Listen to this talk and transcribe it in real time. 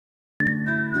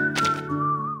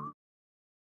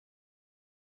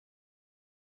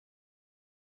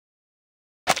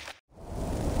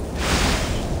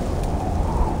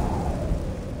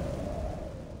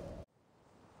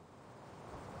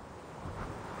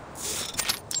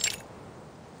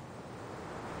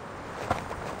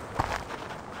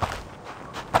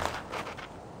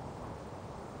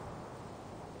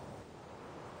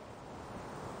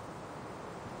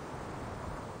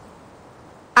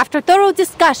After thorough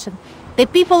discussion, the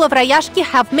people of Rayashki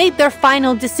have made their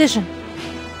final decision.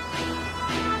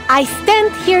 I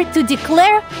stand here to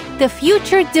declare the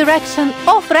future direction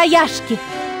of Rayashki.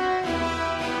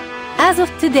 As of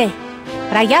today,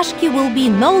 Rayashki will be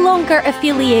no longer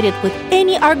affiliated with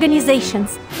any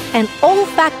organizations, and all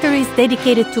factories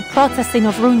dedicated to processing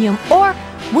of runium ore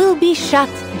will be shut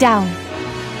down.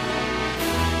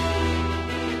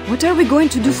 What are we going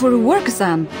to do for work,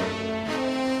 then?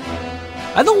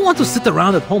 I don't want to sit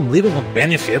around at home living on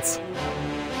benefits.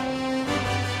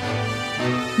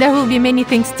 There will be many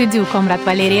things to do, Comrade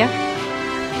Valeria.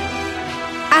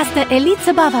 As the elites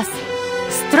above us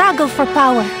struggle for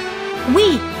power,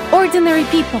 we, ordinary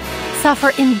people,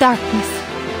 suffer in darkness.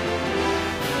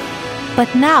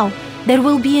 But now, there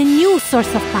will be a new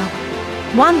source of power,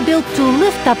 one built to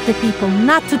lift up the people,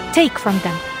 not to take from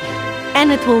them. And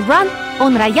it will run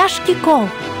on Rayashki coal.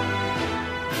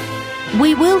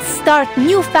 We will start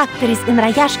new factories in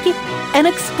Rayashki and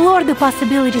explore the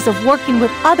possibilities of working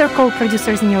with other coal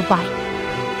producers nearby.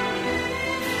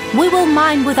 We will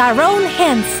mine with our own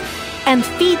hands and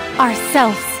feed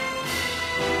ourselves.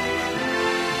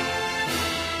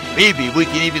 Maybe we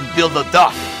can even build a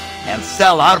dock and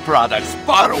sell our products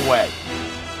far away.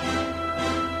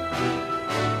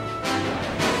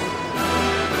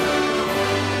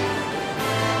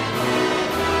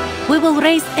 We will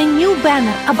raise a new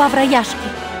banner above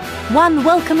Rayashki, one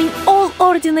welcoming all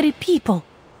ordinary people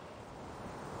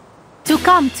to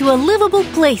come to a livable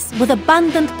place with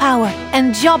abundant power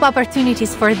and job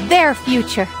opportunities for their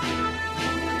future.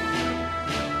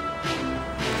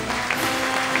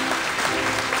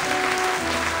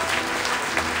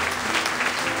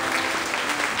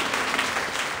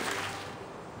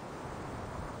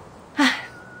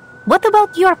 What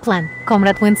about your plan,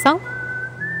 Comrade Winsong?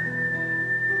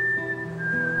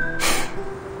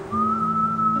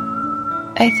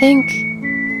 I think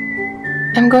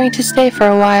I'm going to stay for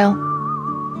a while.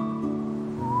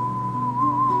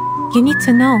 You need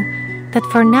to know that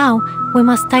for now, we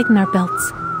must tighten our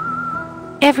belts.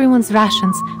 Everyone's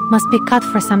rations must be cut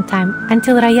for some time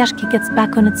until Rayashki gets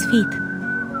back on its feet.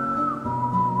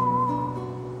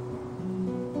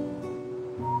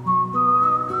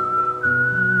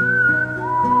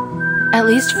 At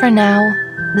least for now,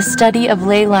 the study of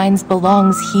ley lines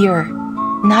belongs here,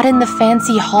 not in the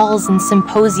fancy halls and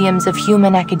symposiums of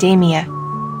human academia.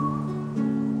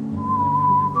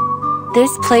 This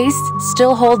place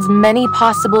still holds many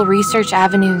possible research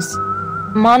avenues,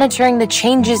 monitoring the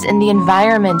changes in the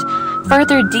environment,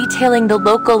 further detailing the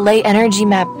local ley energy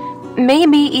map,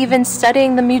 maybe even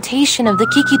studying the mutation of the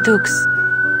Kikituks.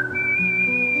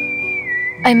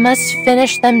 I must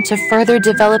finish them to further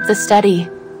develop the study,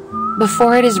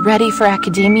 before it is ready for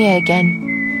academia again.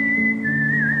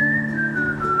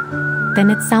 Then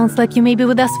it sounds like you may be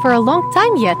with us for a long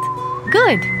time yet.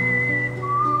 Good.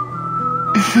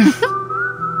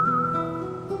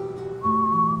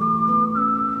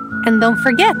 And don't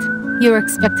forget, you're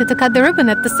expected to cut the ribbon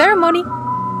at the ceremony.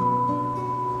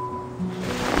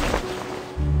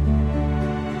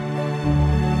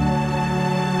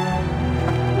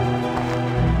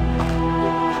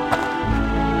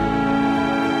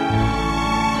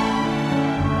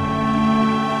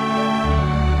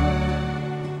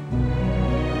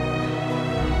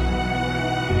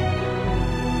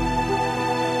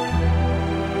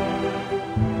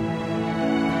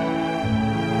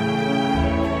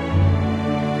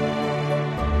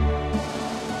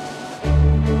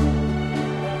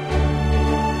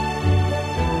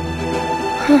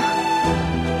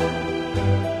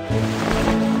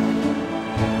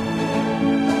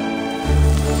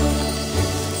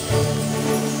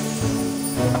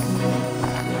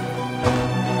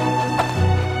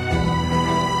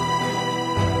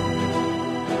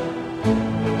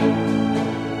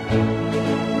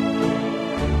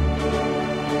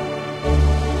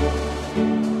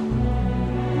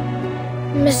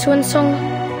 Miss Winsong,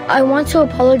 I want to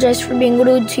apologize for being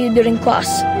rude to you during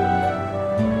class.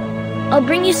 I'll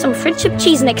bring you some friendship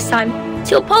cheese next time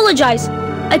to apologize.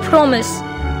 I promise.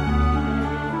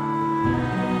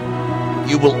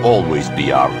 You will always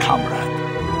be our comrade.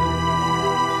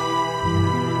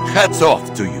 Hats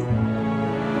off to you.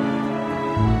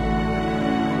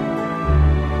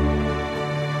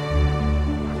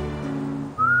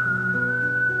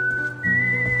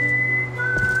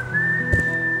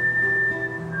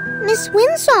 Miss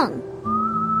Winsong,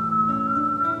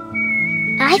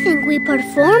 I think we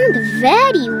performed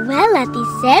very well at the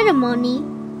ceremony.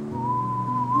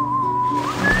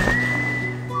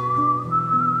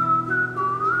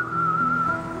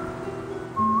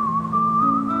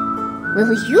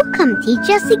 Will you come teach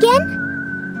us again?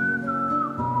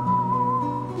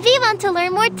 want to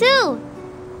learn more too.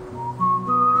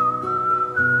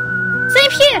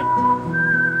 Same here.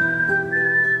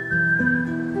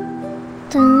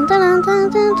 Dun, dun, dun,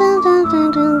 dun, dun, dun,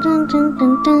 dun, dun, dun, dun,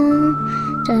 dun, dun.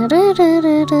 Da, da, da,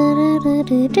 da, da, da, da,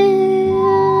 da, da.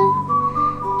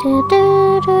 Da, da,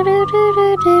 da, da, da,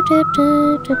 da, da, da,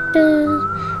 da, da.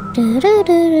 Da, da,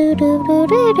 da, da, da,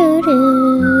 da, da, da.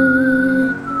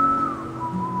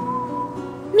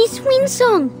 Miss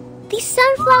Winsong, these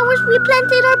sunflowers we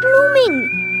planted are blooming.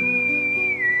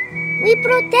 We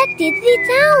protected the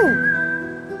town.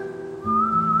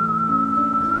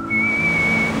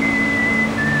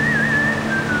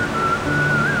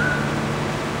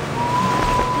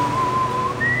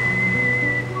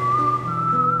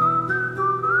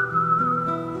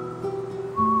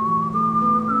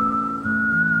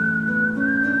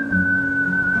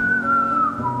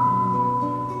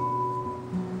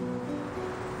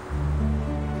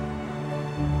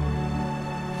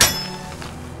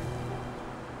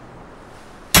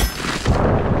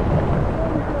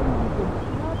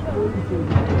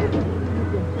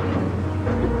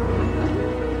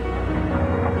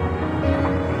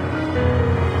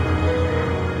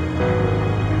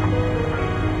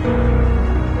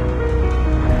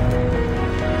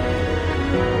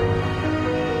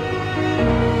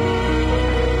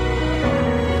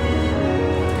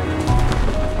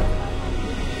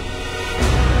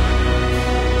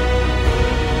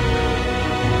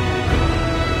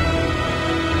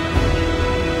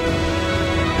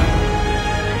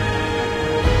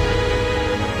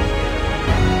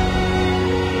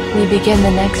 We begin the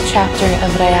next chapter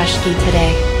of Rayashki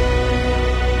today.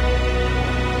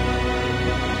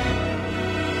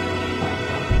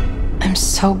 I'm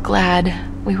so glad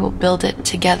we will build it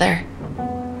together.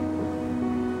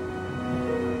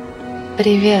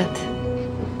 Привет,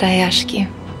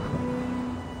 Rayashki.